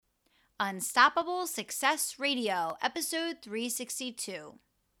Unstoppable Success Radio, episode 362.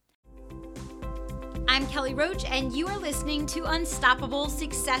 I'm Kelly Roach, and you are listening to Unstoppable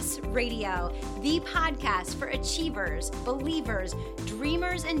Success Radio, the podcast for achievers, believers,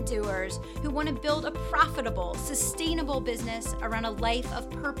 dreamers, and doers who want to build a profitable, sustainable business around a life of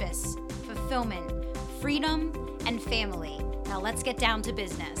purpose, fulfillment, freedom, and family. Now let's get down to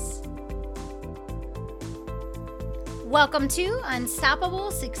business. Welcome to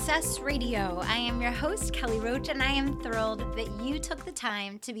Unstoppable Success Radio. I am your host, Kelly Roach, and I am thrilled that you took the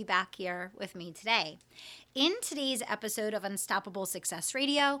time to be back here with me today. In today's episode of Unstoppable Success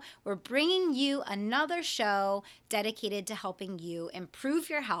Radio, we're bringing you another show dedicated to helping you improve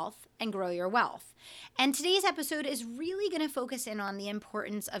your health and grow your wealth. And today's episode is really going to focus in on the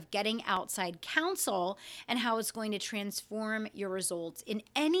importance of getting outside counsel and how it's going to transform your results in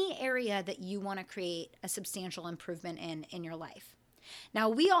any area that you want to create a substantial improvement in your life. Now,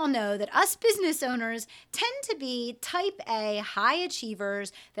 we all know that us business owners tend to be type A high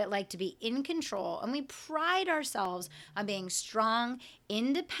achievers that like to be in control, and we pride ourselves on being strong,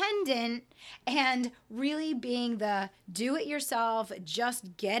 independent, and really being the do-it-yourself,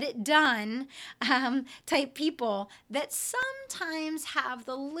 just get it done type people that sometimes have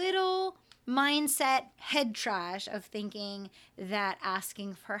the little mindset head trash of thinking that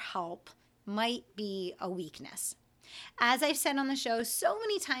asking for help might be a weakness. As I've said on the show so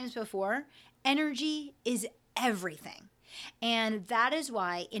many times before, energy is everything. And that is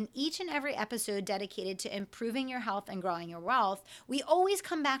why in each and every episode dedicated to improving your health and growing your wealth, we always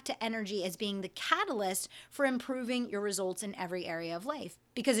come back to energy as being the catalyst for improving your results in every area of life,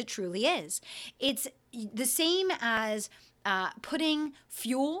 because it truly is. It's the same as putting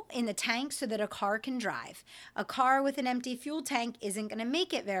fuel in the tank so that a car can drive. A car with an empty fuel tank isn't going to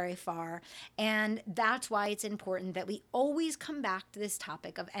make it very far, and that's why it's important that we always come back to this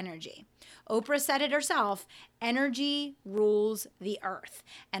topic of energy. Oprah said it herself, energy rules the earth,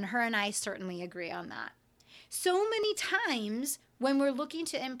 and her and I certainly agree on that. So many times when we're looking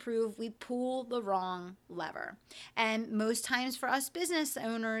to improve, we pull the wrong lever. And most times for us business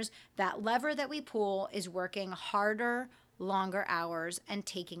owners, that lever that we pull is working harder, longer hours, and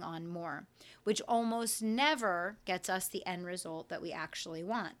taking on more, which almost never gets us the end result that we actually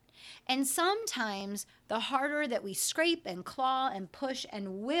want. And sometimes the harder that we scrape and claw and push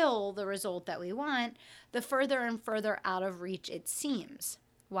and will the result that we want, the further and further out of reach it seems.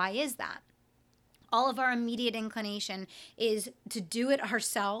 Why is that? All of our immediate inclination is to do it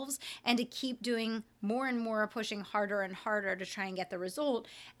ourselves and to keep doing more and more, pushing harder and harder to try and get the result.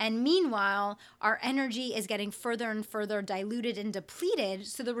 And meanwhile, our energy is getting further and further diluted and depleted,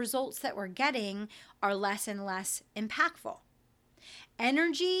 so the results that we're getting are less and less impactful.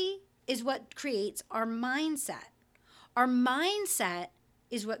 Energy is what creates our mindset. Our mindset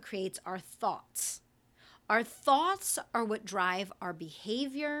is what creates our thoughts. Our thoughts are what drive our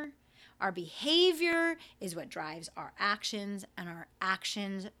behavior. Our behavior is what drives our actions, and our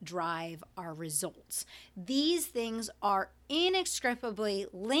actions drive our results. These things are inextricably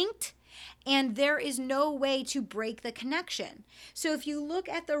linked, and there is no way to break the connection. So if you look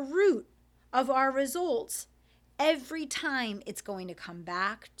at the root of our results, every time it's going to come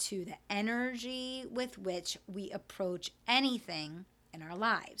back to the energy with which we approach anything in our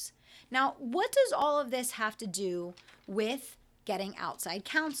lives. Now, what does all of this have to do with getting outside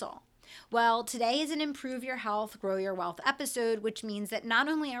counsel? Well, today is an Improve Your Health, Grow Your Wealth episode, which means that not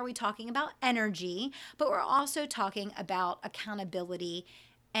only are we talking about energy, but we're also talking about accountability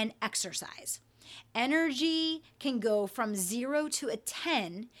and exercise. Energy can go from 0 to a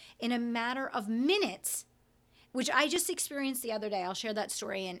 10 in a matter of minutes, which I just experienced the other day. I'll share that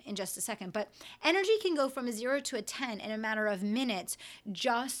story in just a second. But energy can go from a 0 to a 10 in a matter of minutes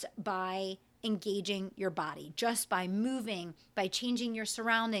just by engaging your body, just by moving, by changing your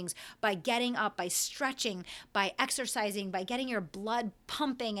surroundings, by getting up, by stretching, by exercising, by getting your blood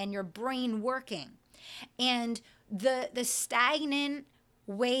pumping and your brain working. And the stagnant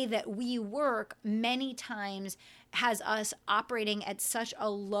way that we work many times has us operating at such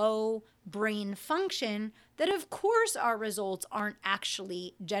a low brain function that of course our results aren't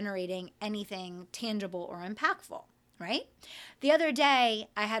actually generating anything tangible or impactful. Right? The other day,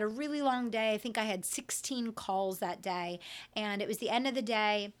 I had a really long day. I think I had 16 calls that day, and it was the end of the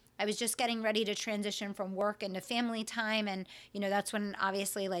day. I was just getting ready to transition from work into family time, and that's when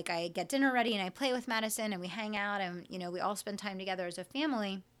obviously I get dinner ready and I play with Madison and we hang out and we all spend time together as a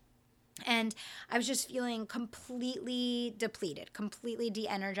family. And I was just feeling completely depleted, completely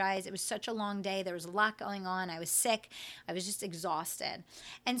de-energized. It was such a long day. There was a lot going on. I was sick. I was just exhausted.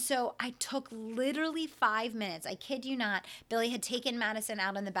 And so I took literally 5 minutes. I kid you not. Billy had taken Madison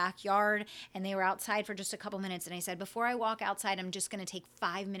out in the backyard and they were outside for just a couple minutes. And I said, before I walk outside, I'm just going to take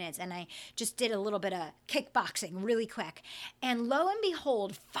 5 minutes. And I just did a little bit of kickboxing really quick. And lo and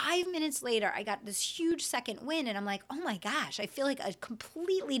behold, 5 minutes later, I got this huge second wind. And I'm like, oh my gosh, I feel like a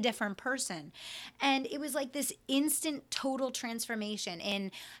completely different person. And it was like this instant total transformation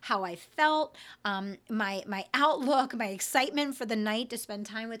in how I felt, my outlook, my excitement for the night to spend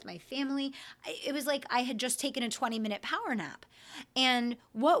time with my family. It was like I had just taken a 20-minute power nap. And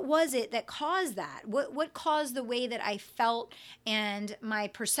what was it that caused that? What caused the way that I felt and my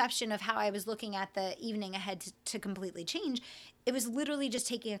perception of how I was looking at the evening ahead to completely change? It was literally just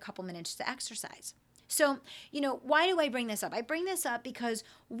taking a couple minutes to exercise. So, why do I bring this up? I bring this up because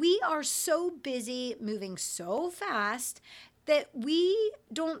we are so busy moving so fast that we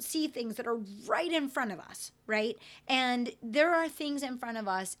don't see things that are right in front of us, right? And there are things in front of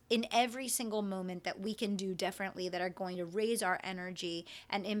us in every single moment that we can do differently that are going to raise our energy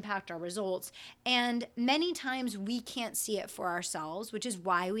and impact our results. And many times we can't see it for ourselves, which is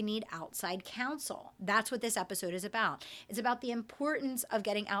why we need outside counsel. That's what this episode is about. It's about the importance of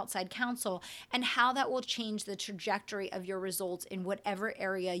getting outside counsel and how that will change the trajectory of your results in whatever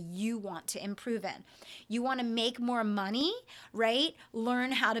area you want to improve in. You want to make more money, right?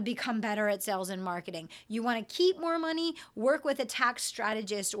 Learn how to become better at sales and marketing. You want to keep more money? Work with a tax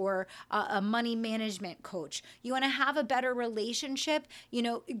strategist or a money management coach. You want to have a better relationship?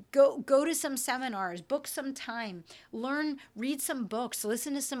 Go to some seminars, book some time, learn, read some books,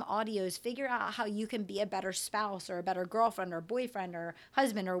 listen to some audios, figure out how you can be a better spouse or a better girlfriend or boyfriend or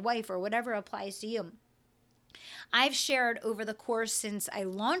husband or wife or whatever applies to you. I've shared over the course since I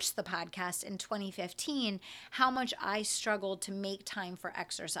launched the podcast in 2015 how much I struggled to make time for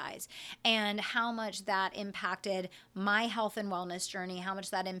exercise and how much that impacted my health and wellness journey, how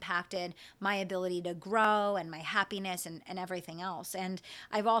much that impacted my ability to grow and my happiness and everything else. And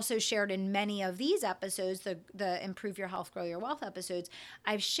I've also shared in many of these episodes, the Improve Your Health, Grow Your Wealth episodes,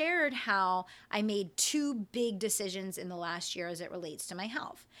 I've shared how I made two big decisions in the last year as it relates to my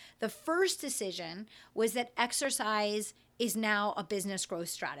health. The first decision was that exercise is now a business growth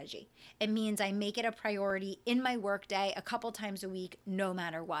strategy. It means I make it a priority in my workday a couple times a week, no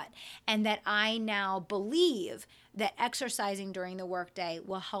matter what. And that I now believe that exercising during the workday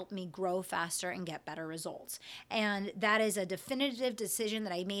will help me grow faster and get better results. And that is a definitive decision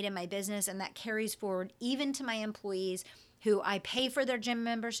that I made in my business, and that carries forward even to my employees who I pay for their gym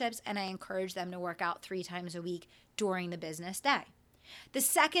memberships, and I encourage them to work out 3 times a week during the business day. The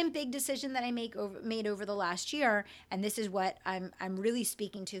second big decision that I made over the last year, and this is what I'm really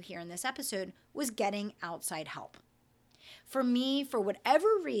speaking to here in this episode, was getting outside help. For me, for whatever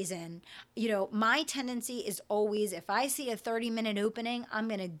reason, my tendency is always, if I see a 30-minute opening, I'm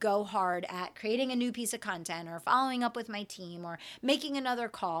going to go hard at creating a new piece of content or following up with my team or making another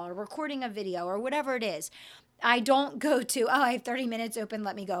call or recording a video or whatever it is. I don't go to, I have 30 minutes open,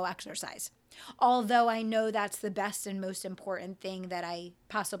 let me go exercise. Although I know that's the best and most important thing that I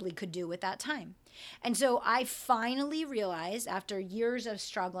possibly could do with that time. And so I finally realized, after years of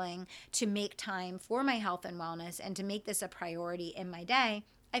struggling to make time for my health and wellness and to make this a priority in my day,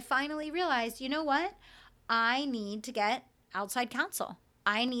 I finally realized, you know what? I need to get outside counsel.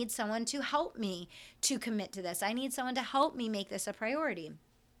 I need someone to help me to commit to this. I need someone to help me make this a priority.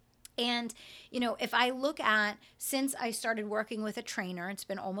 And, if I look at, since I started working with a trainer, it's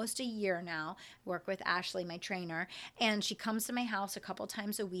been almost a year now, I work with Ashley, my trainer, and she comes to my house a couple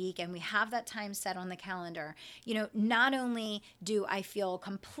times a week, and we have that time set on the calendar. Not only do I feel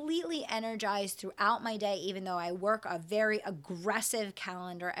completely energized throughout my day, even though I work a very aggressive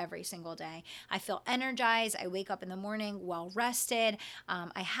calendar every single day, I feel energized. I wake up in the morning well rested.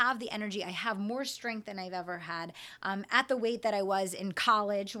 I have the energy. I have more strength than I've ever had at the weight that I was in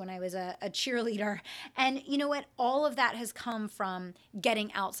college when I was a cheerleader. And you know what? All of that has come from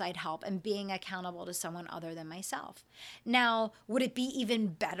getting outside help and being accountable to someone other than myself. Now, would it be even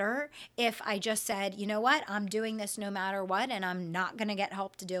better if I just said, you know what? I'm doing this no matter what, and I'm not going to get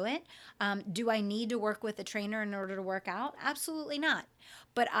help to do it? Do I need to work with a trainer in order to work out? Absolutely not.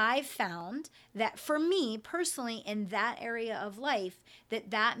 But I've found that for me personally, in that area of life,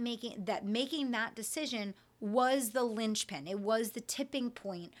 that making that decision was the linchpin. It was the tipping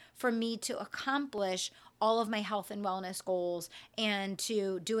point for me to accomplish all of my health and wellness goals and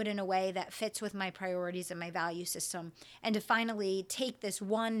to do it in a way that fits with my priorities and my value system, and to finally take this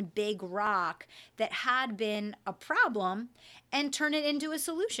one big rock that had been a problem and turn it into a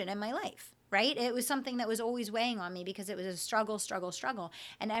solution in my life. Right? It was something that was always weighing on me because it was a struggle.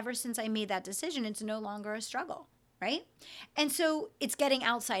 And ever since I made that decision, it's no longer a struggle, right? And so it's getting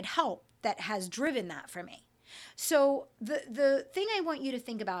outside help that has driven that for me. So the thing I want you to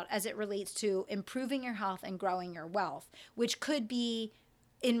think about as it relates to improving your health and growing your wealth, which could be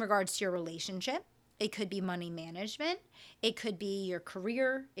in regards to your relationship, it could be money management, it could be your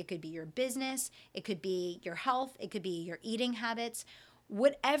career, it could be your business, it could be your health, it could be your eating habits.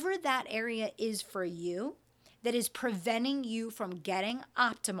 Whatever that area is for you that is preventing you from getting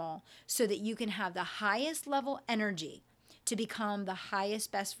optimal so that you can have the highest level energy to become the highest,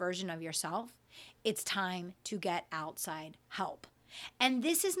 best version of yourself, it's time to get outside help. And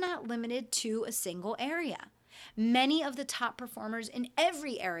this is not limited to a single area. Many of the top performers in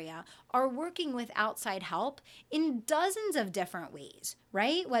every area are working with outside help in dozens of different ways,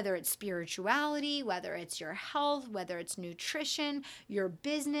 right? Whether it's spirituality, whether it's your health, whether it's nutrition, your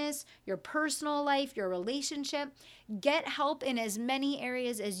business, your personal life, your relationship. Get help in as many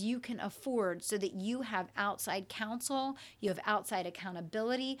areas as you can afford so that you have outside counsel, you have outside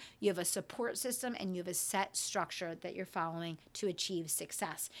accountability, you have a support system, and you have a set structure that you're following to achieve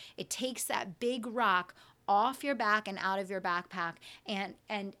success. It takes that big rock off your back and out of your backpack and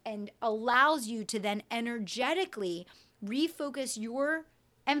allows you to then energetically refocus your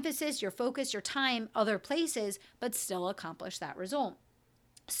emphasis, your focus, your time other places, but still accomplish that result.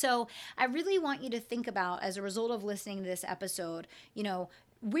 So I really want you to think about, as a result of listening to this episode,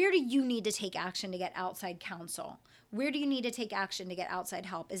 where do you need to take action to get outside counsel? Where do you need to take action to get outside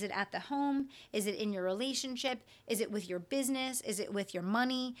help? Is it at the home? Is it in your relationship? Is it with your business? Is it with your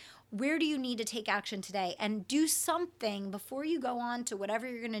money? Where do you need to take action today? And do something before you go on to whatever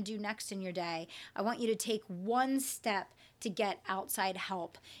you're going to do next in your day. I want you to take one step to get outside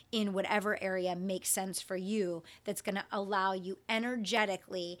help in whatever area makes sense for you, that's going to allow you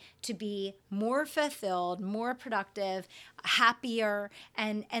energetically to be more fulfilled, more productive, happier,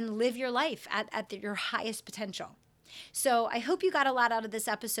 and live your life at your highest potential. So I hope you got a lot out of this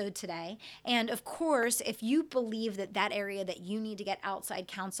episode today. And of course, if you believe that area that you need to get outside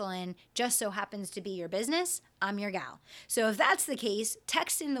counsel in just so happens to be your business, I'm your gal. So if that's the case,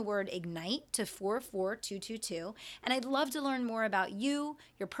 text in the word IGNITE to 44222. And I'd love to learn more about you,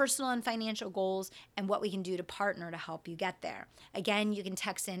 your personal and financial goals, and what we can do to partner to help you get there. Again, you can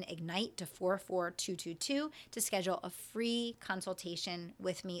text in IGNITE to 44222 to schedule a free consultation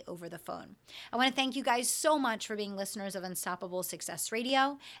with me over the phone. I want to thank you guys so much for being listeners of Unstoppable Success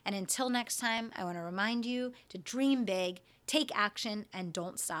Radio. And until next time, I want to remind you to dream big, take action, and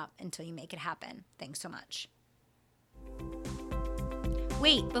don't stop until you make it happen. Thanks so much.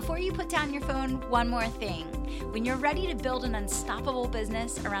 Wait, before you put down your phone, one more thing. When you're ready to build an unstoppable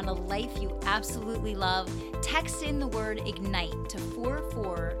business around a life you absolutely love, text in the word IGNITE to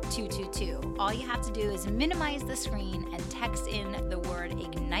 44222. All you have to do is minimize the screen and text in the word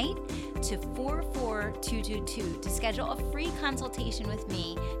IGNITE to 44222 to schedule a free consultation with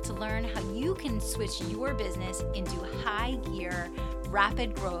me to learn how you can switch your business into high gear,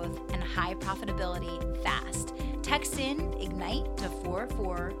 rapid growth, and high profitability fast. Text in IGNITE to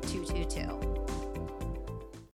 44222.